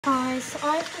Guys, so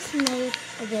I've just made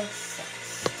this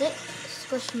STICH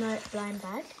squishmallow blind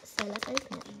bag, so let's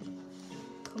open it.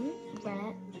 Common,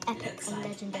 rare, epic and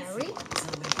legendary.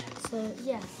 So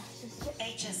yeah, that's just it.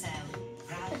 HSL,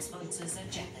 proud sponsors of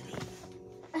Jeopardy.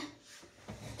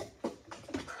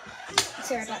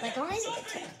 Sorry about that, guys, it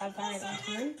took a very long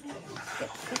time.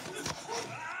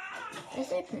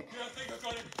 Let's open it.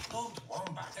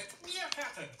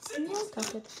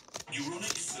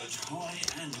 Euronics search high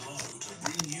and low to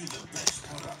bring you the best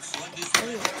products like this.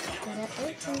 Got it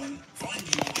open.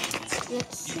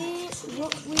 Let's see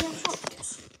what we have got.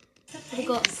 We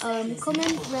got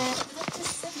common, rare,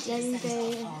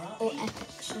 legendary, or epic.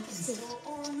 Let's see.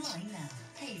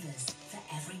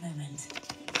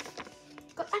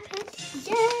 Got epic!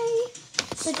 Yay!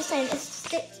 So just saying, it's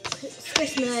STICH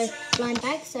squishmallow blind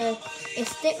bag. So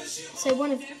it's STICH. So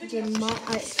one of the doesn't know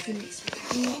actually.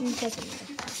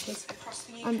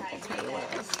 I'm not gonna tell you what it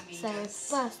is. So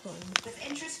first one. With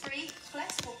interest-free,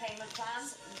 flexible payment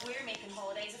plans, we're making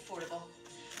holidays affordable.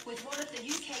 With one of the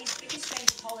UK's biggest range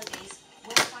of holidays,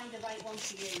 we'll find the right one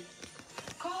for you.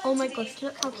 Oh my gosh,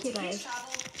 look how cute that is.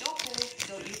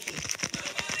 Travel.co.uk.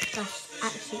 That's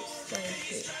actually so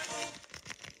cute.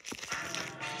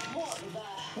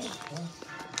 Next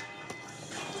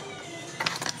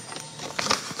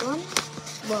one.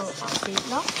 Well, actually,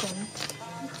 last one.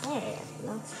 Okay,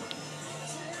 last one.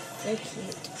 So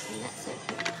cute. Let's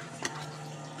open it.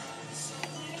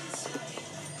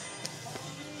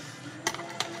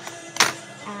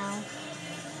 Ow.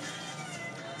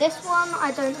 This one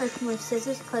I don't open with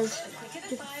scissors because you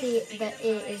can see that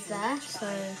it is there, so I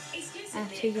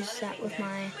have to use that with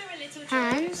my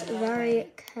hands very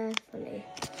carefully.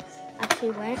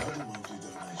 Actually, wait.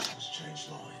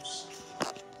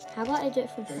 How about I do it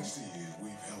from here? Thanks to you,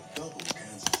 we've helped double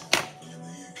cancer survival in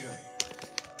the UK,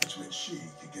 which meant she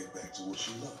could get back to what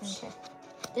she loves. Okay.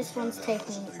 This one's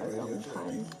taking a long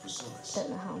time. Don't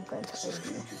know how I'm going to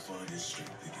open it.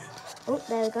 Oh,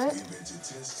 there we go.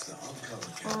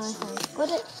 I have got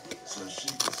it.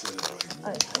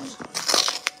 Open.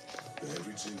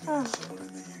 Oh.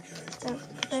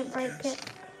 Don't break it.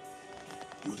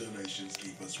 Your donations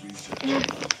keep us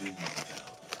researching.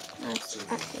 That's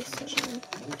actually so good.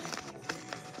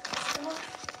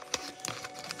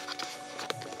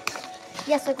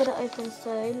 Yes, I got it open,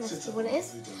 so let's see what it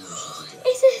is.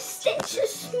 It's a STICH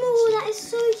small, that is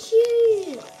so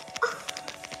cute. Oh.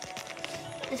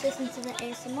 Let's listen to the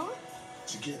ASMR.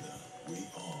 Together, we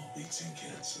are beating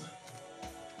cancer.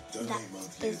 That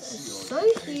is so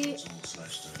cute.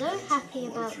 So happy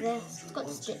about this. It's got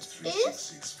the STICH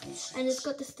ears, and it's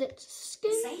got the STICH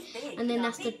skin, and then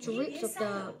that's the droops of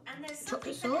the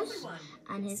chocolate sauce,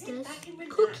 and here's the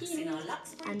cookie,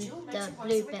 and the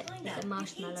blue bit is the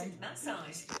marshmallow.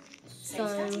 So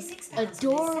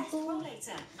adorable.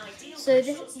 So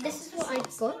this is what I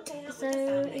got. So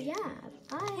yeah,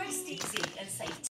 bye.